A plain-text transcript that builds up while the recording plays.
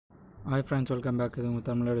Hi friends, welcome back to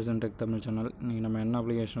the Edison Tech Tamil channel. இன்னைக்கு நம்ம என்ன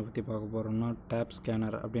அப்ளிகேஷனை பற்றி பார்க்க போகிறோம்னா TapScanner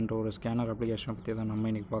அப்படின்ற ஒரு ஸ்கேனர் அப்ளிகேஷனை பற்றி தான் நம்ம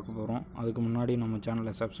இன்றைக்கி பார்க்க போகிறோம். அதுக்கு முன்னாடி நம்ம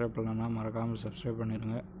சேனலை சப்ஸ்கிரைப் பண்ணலன்னா மறக்காமல் சப்ஸ்கிரைப்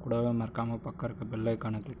பண்ணிடுங்க. கூடவே மறக்காமல் பக்கம் இருக்க பெல்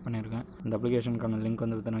ஐக்கானை கிளிக் பண்ணிடுங்க. இந்த அப்ளிகேஷனுக்கான லிங்க்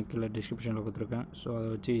வந்து பார்த்தீங்கன்னா கீழே டிஸ்கிரிப்ஷனில் கொடுத்துருக்கேன். ஸோ அதை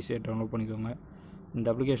வச்சு ஈஸியாக டவுன்லோட் பண்ணிக்கோங்க. இந்த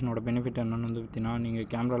அப்ளிகேஷனோட பெனிஃபிட் என்னென்னு வந்து பார்த்தீங்கன்னா, நீங்கள்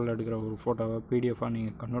கேமராவில் எடுக்கிற ஒரு ஃபோட்டோவை பிடிஎஃபாக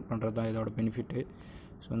நீங்கள் கன்வெர்ட் பண்ணுறது தான் இதோட பெனிஃபிட்டு.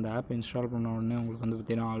 ஸோ இந்த ஆப் இன்ஸ்டால் பண்ண உடனே உங்களுக்கு வந்து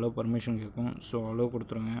பார்த்தீங்கன்னா அலோ பர்மிஷன் கேட்கும். ஸோ அலோ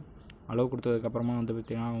கொடுத்துருங்க. அலோவ் கொடுத்ததுக்கப்புறமா வந்து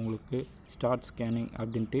பார்த்திங்கன்னா உங்களுக்கு ஸ்டார்ட் ஸ்கேனிங்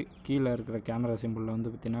அப்படின்ட்டு கீழே இருக்கிற கேமரா சிம்பிளில் வந்து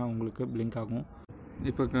பார்த்திங்கன்னா உங்களுக்கு பிளிங்க் ஆகும்.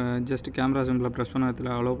 இப்போ ஜஸ்ட் கேமரா சிம்பிளை ப்ரெஸ் பண்ண இடத்துல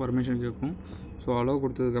அலோவ் பர்மிஷன் கேட்கும். ஸோ அலோவ்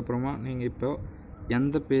கொடுத்ததுக்கப்புறமா நீங்கள் இப்போ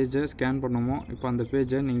எந்த பேஜை ஸ்கேன் பண்ணணுமோ இப்போ அந்த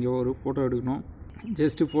பேஜை நீங்கள் ஒரு ஃபோட்டோ எடுக்கணும்.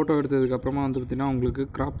 ஜஸ்ட்டு ஃபோட்டோ எடுத்ததுக்கப்புறமா வந்து பார்த்திங்கன்னா உங்களுக்கு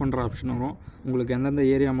க்ராப் பண்ணுற ஆப்ஷன் வரும். உங்களுக்கு எந்தெந்த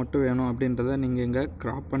ஏரியா மட்டும் வேணும் அப்படின்றத நீங்கள் இங்கே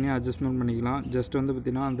க்ராப் பண்ணி அட்ஜஸ்ட்மெண்ட் பண்ணிக்கலாம். ஜஸ்ட் வந்து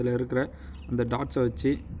பார்த்திங்கன்னா அதில் இருக்கிற அந்த டாட்ஸை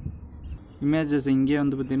வச்சு இமேஜஸ் இங்கேயே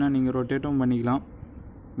வந்து பார்த்திங்கன்னா நீங்கள் ரொட்டேட்டும் பண்ணிக்கலாம்.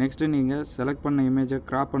 நெக்ஸ்ட்டு நீங்கள் செலக்ட் பண்ண இமேஜை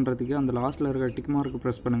க்ராப் பண்ணுறதுக்கு அந்த லாஸ்ட்டில் இருக்கிற டிக் மார்க்கு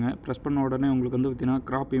ப்ரெஸ் பண்ணுங்கள். ப்ரெஸ் பண்ண உடனே உங்களுக்கு வந்து பார்த்திங்கன்னா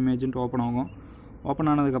க்ராப் இமேஜ்ன்ட்டு ஓப்பன் ஆகும். ஓப்பன்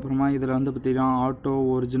ஆனதுக்கப்புறமா இதில் வந்து பார்த்திங்கன்னா ஆட்டோ,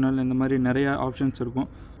 ஒரிஜினல் இந்த மாதிரி நிறைய ஆப்ஷன்ஸ் இருக்கும்.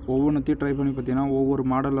 ஒவ்வொன்றுத்தையும் ட்ரை பண்ணி பார்த்திங்கன்னா ஒவ்வொரு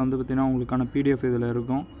மாடலில் வந்து பார்த்திங்கன்னா உங்களுக்கான பிடிஎஃப் இதில்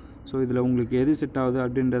இருக்கும். ஸோ இதில் உங்களுக்கு எது செட் ஆகுது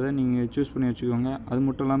அப்படின்றத நீங்கள் சூஸ் பண்ணி வச்சுக்கோங்க. அது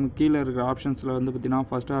மட்டும் இல்லாமல் கீழே இருக்கிற ஆப்ஷன்ஸில் வந்து பார்த்திங்கன்னா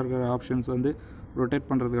ஃபஸ்ட்டாக இருக்கிற ஆப்ஷன்ஸ் வந்து ரொட்டேட்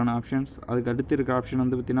பண்ணுறதுக்கான ஆப்ஷன்ஸ், அதுக்கு அடுத்து இருக்கிற ஆப்ஷன்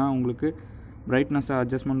வந்து பார்த்திங்கன்னா உங்களுக்கு பிரைட்னஸை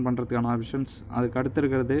அட்ஜஸ்ட்மெண்ட் பண்ணுறதுக்கான ஆப்ஷன்ஸ், அதுக்கு அடுத்து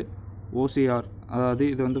இருக்கிறது ஓசிஆர், அதாவது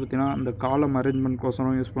இது வந்து பார்த்திங்கன்னா இந்த காலம்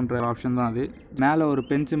அரேஞ்ச்மெண்ட்கோசரம் யூஸ் பண்ணுற ஆப்ஷன் தான் அது. மேலே ஒரு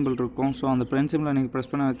பென் சிம்பிள் இருக்கும். ஸோ அந்த பென் சிம்பிளை நீங்கள்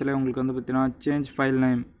ப்ரெஸ் பண்ண விதத்தில் உங்களுக்கு வந்து பார்த்திங்கன்னா சேஞ்ச் ஃபைல்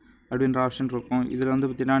நேம் அப்படின்ற ஆப்ஷன் இருக்கும். இதில் வந்து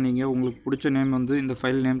பார்த்திங்கன்னா நீங்கள் உங்களுக்கு பிடிச்ச நேம் வந்து இந்த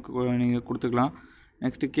ஃபைல் நேம்க்கு நீங்கள் கொடுத்துக்கலாம்.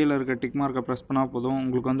 நெக்ஸ்ட்டு கீழே இருக்க டிக் மார்க்கை ப்ரெஸ் பண்ணால் போதும்.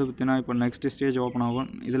 உங்களுக்கு வந்து பார்த்திங்கன்னா இப்போ நெக்ஸ்ட்டு ஸ்டேஜ் ஓப்பன் ஆகும்.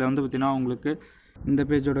 இதில் வந்து பார்த்திங்கன்னா உங்களுக்கு இந்த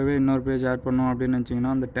பேஜோடவே இன்னொரு பேஜ் ஆட் பண்ணோம் அப்படின்னு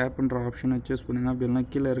நினச்சிங்கன்னா அந்த டேப்புன்ற ஆப்ஷனை சூஸ் பண்ணுங்கள். அப்படி இல்லைனா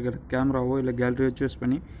கீழே இருக்கிற கேமராவோ இல்லை கேலரியோ சூஸ்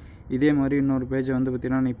பண்ணி இதே மாதிரி இன்னொரு பேஜை வந்து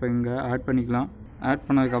பார்த்திங்கன்னா இப்போ இங்கே ஆட் பண்ணிக்கலாம். ஆட்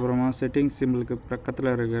பண்ணதுக்கப்புறமா செட்டிங்ஸ் சிம்பிளுக்கு பக்கத்தில்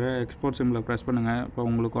இருக்கிற எக்ஸ்போர்ட் சிம்பிளை ப்ரெஸ் பண்ணுங்கள். இப்போ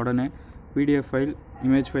உங்களுக்கு உடனே பிடிஎஃப் ஃபைல்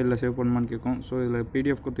இமேஜ் ஃபைலில் சேவ் பண்ணுமான்னு கேட்கும். ஸோ இதில்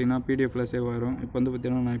பிடிஎஃப் கொடுத்திங்கன்னா பிடிஎஃபில் சேவ் ஆகிடும். இப்போ வந்து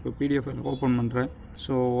பார்த்திங்கன்னா நான் இப்போ பிடிஎஃப் ஃபைல் ஓப்பன் பண்ணுறேன்.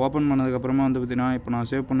 ஸோ ஓப்பன் பண்ணதுக்கப்புறமா வந்து பார்த்திங்கன்னா இப்போ நான்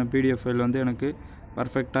சேவ் பண்ண பிடிஎஃப் ஃபைல் வந்து எனக்கு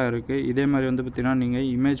பர்ஃபெக்டாக இருக்குது. இதே மாதிரி வந்து பார்த்திங்கன்னா நீங்கள்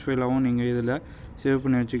இமேஜ் ஃபைலாகவும் நீங்கள் இதில் சேவ்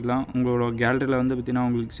பண்ணி வச்சுக்கலாம். உங்களோட கேலரியில் வந்து பார்த்திங்கன்னா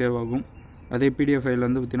உங்களுக்கு சேவ் ஆகும். அதே பிடிஎஃப் ஃபைல்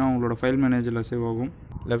வந்து பார்த்திங்கன்னா உங்களோட ஃபைல் மேனேஜரில் சேவ் ஆகும்.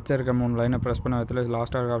 லெஃப்ட் சைடு இருக்க 3 லைனை ப்ரெஸ் பண்ண விதத்தில்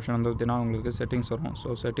லாஸ்ட்டாக இருக்க ஆப்ஷன் வந்து பார்த்திங்கன்னா உங்களுக்கு செட்டிங்ஸ் வரும். ஸோ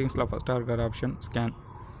செட்டிங்ஸில் ஃபஸ்ட்டாக இருக்கிற ஆப்ஷன்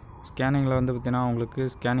ஸ்கேனிங்கில் வந்து பார்த்திங்கன்னா உங்களுக்கு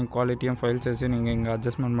ஸ்கேனிங் குவாலிட்டியும் ஃபைல் சைஸையும் நீங்கள் இங்கே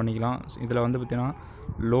அட்ஜஸ்ட்மெண்ட் பண்ணிக்கலாம். இதில் வந்து பார்த்திங்கன்னா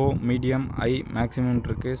லோ, மீடியம், ஹை, மேக்ஸிமம்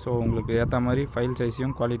இருக்குது. ஸோ உங்களுக்கு ஏற்ற மாதிரி ஃபைல்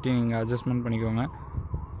சைஸையும் குவாலிட்டியும் நீங்கள் அட்ஜஸ்ட்மெண்ட் பண்ணிக்கோங்க.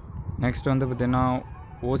 நெக்ஸ்ட் வந்து பார்த்திங்கன்னா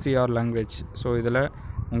ஓசிஆர் லாங்குவேஜ். ஸோ இதில்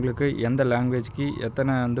உங்களுக்கு எந்த லாங்குவேஜ்க்கு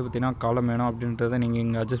எத்தனை வந்து பார்த்திங்கன்னா காலம் வேணும் அப்படின்றத நீங்கள்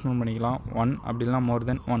இங்கே அட்ஜஸ்ட்மெண்ட் பண்ணிக்கலாம். 1 அப்படி இல்லைனா மோர்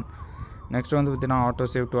தென் 1. நெக்ஸ்ட் வந்து பார்த்திங்கன்னா ஆட்டோ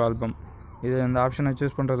சேவ் டு ஆல்பம். இது இந்த ஆப்ஷனை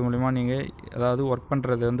சூஸ் பண்ணுறது மூலிமா நீங்கள் அதாவது ஒர்க்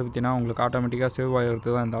பண்ணுறது வந்து பார்த்திங்கன்னா உங்களுக்கு ஆட்டோமேட்டிக்காக சேவ்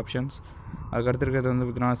ஆகிறது தான் இந்த ஆப்ஷன்ஸ். அதுக்கடுத்து இருக்கிறது வந்து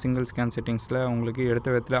பார்த்திங்கன்னா சிங்கிள் ஸ்கேன் செட்டிங்ஸில் உங்களுக்கு எடுத்த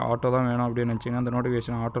விதத்தில் ஆட்டோ தான் வேணும் அப்படின்னு நினச்சிங்கன்னா அந்த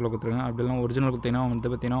நோட்டிஃபிகேஷன் ஆட்டோவில் கொடுத்துருங்க. அப்படி இல்லைனா ஒரிஜினல் கொடுத்திங்கன்னா வந்து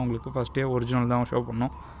பார்த்திங்கன்னா உங்களுக்கு ஃபஸ்ட்டே ஒரிஜினல் தான் ஷோ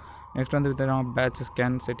பண்ணணும். நெக்ஸ்ட் வந்து பார்த்திங்கன்னா batch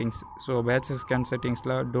scan settings. So batch scan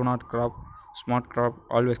செட்டிங்ஸில் two not graph, smart graph,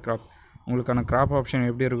 always graph, உங்களுக்கான கிராப் ஆப்ஷன்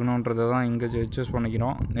எப்படி இருக்கணுன்றதை தான் இங்கே சூஸ்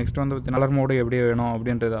பண்ணிக்கிறோம். நெக்ஸ்ட் வந்து பார்த்திங்கன்னா கலர் மோடு எப்படி வேணும்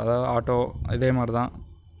அப்படின்றது, அதாவது ஆட்டோ இதே மாதிரி தான்.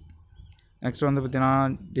 நெக்ஸ்ட் வந்து பார்த்திங்கன்னா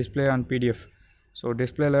டிஸ்பிளே அண்ட் பிடிஎஃப். ஸோ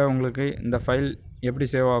டிஸ்பிளேயில் உங்களுக்கு இந்த ஃபைல் எப்படி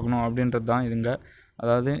சேவ் ஆகணும் அப்படின்றது தான் இதுங்க.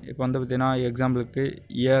 அதாவது இப்போ வந்து பார்த்திங்கன்னா எக்ஸாம்பிளுக்கு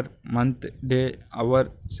இயர், மந்த், டே, ஹவர்,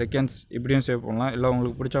 செகண்ட்ஸ் இப்படியும் சேவ் பண்ணலாம். இல்லை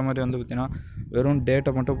உங்களுக்கு பிடிச்ச மாதிரி வந்து பார்த்திங்கன்னா வெறும்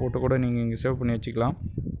டேட்டை மட்டும் போட்டு கூட நீங்கள் இங்கே சேவ் பண்ணி வச்சுக்கலாம்.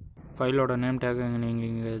 ஃபைலோட நேம் டேக் நீங்கள்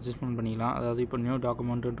இங்கே அட்ஜஸ்ட்மெண்ட் பண்ணிக்கலாம். அதாவது இப்போ நியூ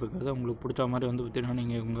டாக்குமெண்ட்டுன்னு இருக்கிறது உங்களுக்கு பிடிச்ச மாதிரி வந்து பார்த்திங்கன்னா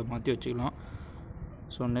நீங்கள் இங்கே மாற்றி வச்சுக்கலாம்.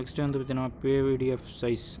 ஸோ நெக்ஸ்ட்டு வந்து பார்த்திங்கன்னா பிடிஎஃப்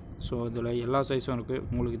சைஸ். ஸோ இதில் எல்லா சைஸும் இருக்குது.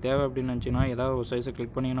 உங்களுக்கு தேவை அப்படின்னு நினச்சிங்கன்னா ஏதாவது ஒரு சைஸை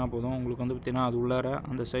கிளிக் பண்ணிங்கன்னா போதும். உங்களுக்கு வந்து பார்த்திங்கன்னா அது உள்ளார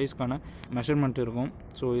அந்த சைஸ்க்கான மெஷர்மெண்ட் இருக்கும்.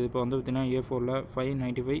 ஸோ இது இப்போ வந்து பார்த்திங்கன்னா A4ல்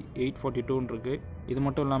 595, 842 இருக்குது. இது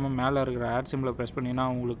மட்டும் இல்லாமல் மேலே இருக்கிற ஆட் சிம்பிளை ப்ரெஸ் பண்ணிங்கன்னா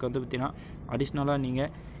உங்களுக்கு வந்து பார்த்திங்கன்னா அடிஷ்னலாக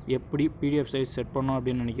நீங்கள் எப்படி பிடிஎஃப் சைஸ் செட் பண்ணணும்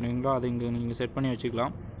அப்படின்னு நினைக்கிறீங்களோ அதை இங்கே நீங்கள் செட் பண்ணி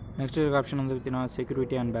வச்சுக்கலாம். நெக்ஸ்ட் இருக்க ஆப்ஷன் வந்து பார்த்திங்கன்னா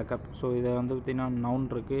செக்யூரிட்டி அண்ட் பேக்கப். ஸோ இதை வந்து பார்த்திங்கன்னா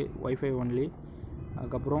நவுன் இருக்குது, வைஃபை ஒன்லி,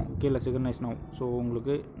 அதுக்கப்புறம் கீழே சிக்னைஸ் நவ். ஸோ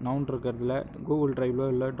உங்களுக்கு நவுன் இருக்கிறதுல கூகுள் ட்ரைவ்லோ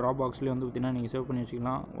இல்லை ட்ராப் பாக்ஸ்லேயே வந்து பார்த்திங்கன்னா நீங்கள் சேவ் பண்ணி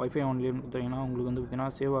வச்சுக்கலாம். வைஃபை ஒன்லின்னு கொடுத்தீங்கன்னா உங்களுக்கு வந்து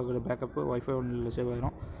பார்த்திங்கன்னா சேவ் ஆகிற பேக்கப்பு வைஃபை ஒன்லியில் சேவ்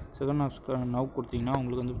ஆகிரும். செகண்ட் நவ் கொடுத்தீங்கன்னா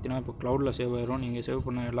உங்களுக்கு வந்து பார்த்திங்கன்னா இப்போ க்ளவுடில் சேவ் ஆகிரும் நீங்கள் சேவ்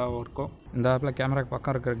பண்ண எல்லா ஒர்க்கும். இந்த ஆப்பில் கேமராக்கு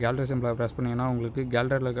பக்கம் இருக்கிற கேலரி சிம்பிளை ப்ரெஸ் பண்ணிங்கன்னா உங்களுக்கு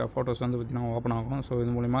கேலரியில் இருக்க ஃபோட்டோஸ் வந்து பார்த்திங்கன்னா ஓப்பன் ஆகும். ஸோ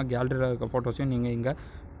இது மூலிமா கேலரியில் இருக்க ஃபோட்டோஸையும் நீங்கள் இங்கே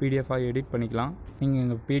பிடிஎஃபாக எடிட் பண்ணிக்கலாம். நீங்கள்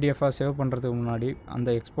இங்கே பிடிஎஃபாக சேவ் பண்ணுறதுக்கு முன்னாடி அந்த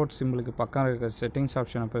எக்ஸ்போர்ட் சிம்பிளுக்கு பக்கம் இருக்க செட்டிங்ஸ்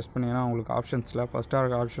ஆப்ஷனை ப்ரெஸ் பண்ணிங்கன்னா உங்களுக்கு ஆப்ஷன்ஸில் ஃபஸ்ட்டாக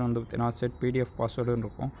இருக்க ஆப்ஷன் வந்து பார்த்திங்கன்னா செட் பிடிஎஃப் பாஸ்வேர்டுன்னு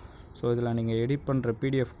இருக்கும். ஸோ இதில் நீங்கள் எடிட் பண்ணுற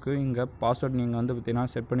பிடிஎஃப்க்கு இங்கே பாஸ்வேர்ட் நீங்கள் வந்து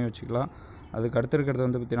பார்த்திங்கன்னா செட் பண்ணி வச்சுக்கலாம். அதுக்கு அடுத்து இருக்கிறது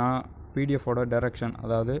வந்து பார்த்திங்கன்னா பிடிஎஃபோட டைரக்ஷன்,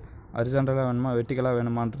 அதாவது ஹரிசாண்டலாக வேணுமா வெர்டிகலாக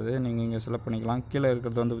வேணுமான்றது நீங்கள் இங்கே செலக்ட் பண்ணிக்கலாம். கீழே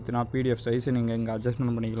இருக்கிறது வந்து பார்த்திங்கன்னா பிடிஎஃப் சைஸு நீங்கள் இங்கே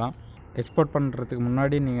அட்ஜஸ்ட்மெண்ட் பண்ணிக்கலாம். எக்ஸ்போர்ட் பண்ணுறதுக்கு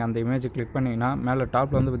முன்னாடி நீங்கள் அந்த இமேஜை கிளிக் பண்ணிங்கன்னா மேலே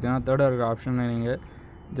டாப்பில் வந்து பார்த்திங்கன்னா தேர்டாக இருக்கிற ஆப்ஷனை நீங்கள்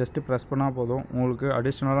ஜஸ்ட்டு ப்ரெஸ் பண்ணால் போதும். உங்களுக்கு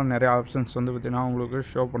அடிஷ்னலாக நிறைய ஆப்ஷன்ஸ் வந்து பார்த்திங்கன்னா உங்களுக்கு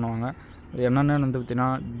ஷோ பண்ணுவாங்க. இது என்னென்னு வந்து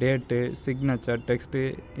பார்த்திங்கன்னா டேட்டு, சிக்னேச்சர், டெக்ஸ்ட்டு,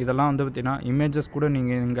 இதெல்லாம் வந்து பார்த்திங்கன்னா இமேஜஸ் கூட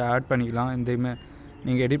நீங்கள் இங்கே ஆட் பண்ணிக்கலாம் இந்த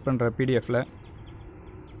நீங்கள் எடிட் பண்ணுற பிடிஎஃப்பில்.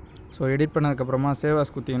 ஸோ எடிட் பண்ணதுக்கப்புறமா சேவ்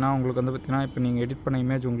ஆஸ் கொடுத்தீங்கன்னா உங்களுக்கு வந்து பார்த்திங்கன்னா இப்போ நீங்கள் எடிட் பண்ண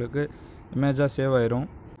இமேஜ் உங்களுக்கு இமேஜாக சேவ் ஆயிரும்.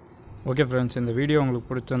 ஓகே ஃப்ரெண்ட்ஸ், இந்த வீடியோ உங்களுக்கு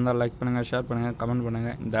பிடிச்சிருந்தால் லைக் பண்ணுங்கள், ஷேர் பண்ணுங்கள், கமெண்ட்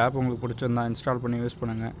பண்ணுங்கள். இந்த ஆப் உங்களுக்கு பிடிச்சிருந்தால் இன்ஸ்டால் பண்ணி யூஸ்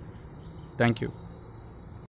பண்ணுங்கள். தேங்க்யூ.